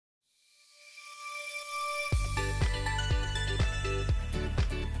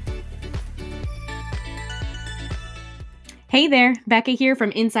Hey there, Becca here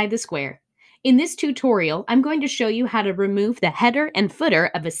from Inside the Square. In this tutorial, I'm going to show you how to remove the header and footer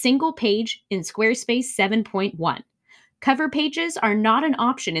of a single page in Squarespace 7.1. Cover pages are not an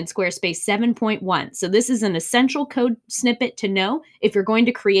option in Squarespace 7.1, so this is an essential code snippet to know if you're going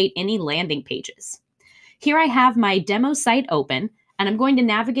to create any landing pages. Here I have my demo site open, and I'm going to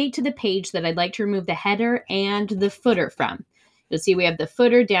navigate to the page that I'd like to remove the header and the footer from. You'll see we have the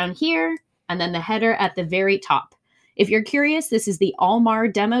footer down here, and then the header at the very top. If you're curious, this is the Almar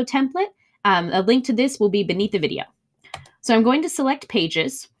demo template. A link to this will be beneath the video. So I'm going to select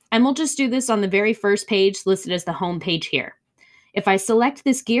pages, and we'll just do this on the very first page listed as the home page here. If I select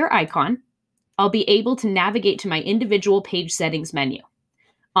this gear icon, I'll be able to navigate to my individual page settings menu.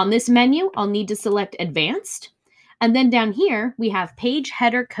 On this menu, I'll need to select Advanced, and then down here, we have Page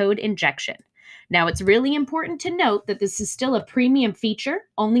Header Code Injection. Now, it's really important to note that this is still a premium feature,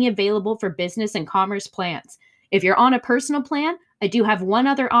 only available for business and commerce plans. If you're on a personal plan, I do have one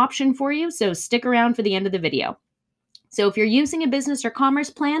other option for you, so stick around for the end of the video. So if you're using a business or commerce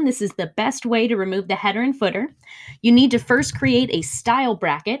plan, this is the best way to remove the header and footer. You need to first create a style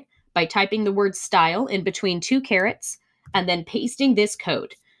bracket by typing the word style in between two carets and then pasting this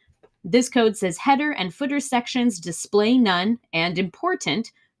code. This code says header and footer sections display none, and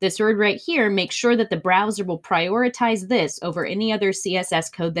important, this word right here makes sure that the browser will prioritize this over any other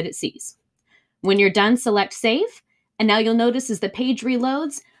CSS code that it sees. When you're done, select Save, and now you'll notice as the page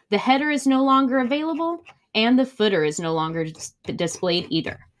reloads, the header is no longer available, and the footer is no longer displayed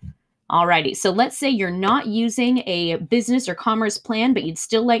either. Alrighty, so let's say you're not using a business or commerce plan, but you'd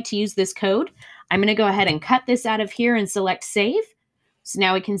still like to use this code. I'm going to go ahead and cut this out of here and select Save. So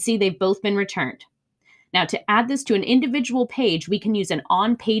now we can see they've both been returned. Now to add this to an individual page, we can use an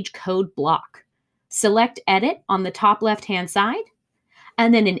on-page code block. Select Edit on the top left-hand side.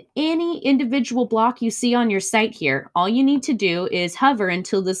 And then in any individual block you see on your site here, all you need to do is hover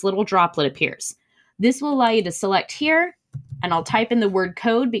until this little droplet appears. This will allow you to select here, and I'll type in the word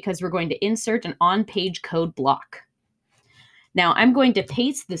code because we're going to insert an on-page code block. Now I'm going to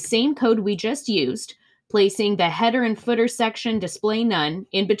paste the same code we just used, placing the header and footer section display none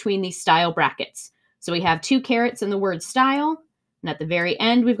in between these style brackets. So we have two carets in the word style. And at the very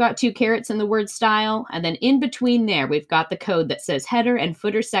end, we've got two carets in the word style. And then in between there, we've got the code that says header and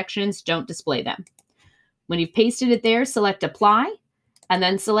footer sections don't display them. When you've pasted it there, select Apply, and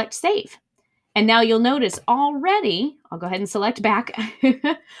then select Save. And now you'll notice already, I'll go ahead and select back.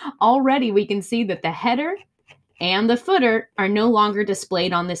 Already we can see that the header and the footer are no longer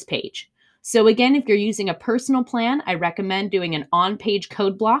displayed on this page. So again, if you're using a personal plan, I recommend doing an on-page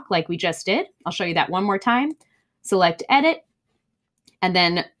code block like we just did. I'll show you that one more time. Select Edit, and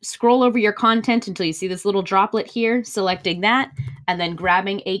then scroll over your content until you see this little droplet here, selecting that, and then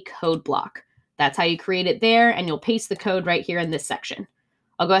grabbing a code block. That's how you create it there, and you'll paste the code right here in this section.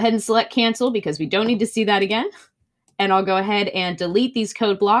 I'll go ahead and select Cancel because we don't need to see that again. And I'll go ahead and delete these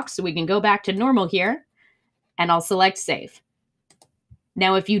code blocks so we can go back to normal here, and I'll select Save.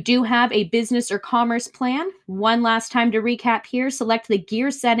 Now, if you do have a business or commerce plan, one last time to recap here, select the gear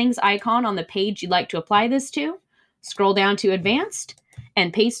settings icon on the page you'd like to apply this to, scroll down to Advanced,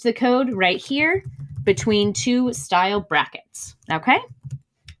 and paste the code right here between two style brackets. Okay?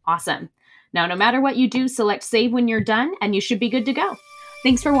 Awesome. Now, no matter what you do, select Save when you're done, and you should be good to go.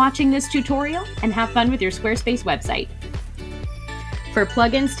 Thanks for watching this tutorial, and have fun with your Squarespace website. For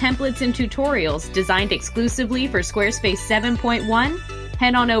plugins, templates, and tutorials designed exclusively for Squarespace 7.1,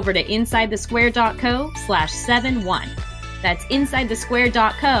 head on over to insidethesquare.co/71. That's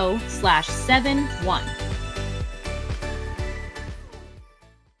insidethesquare.co/71.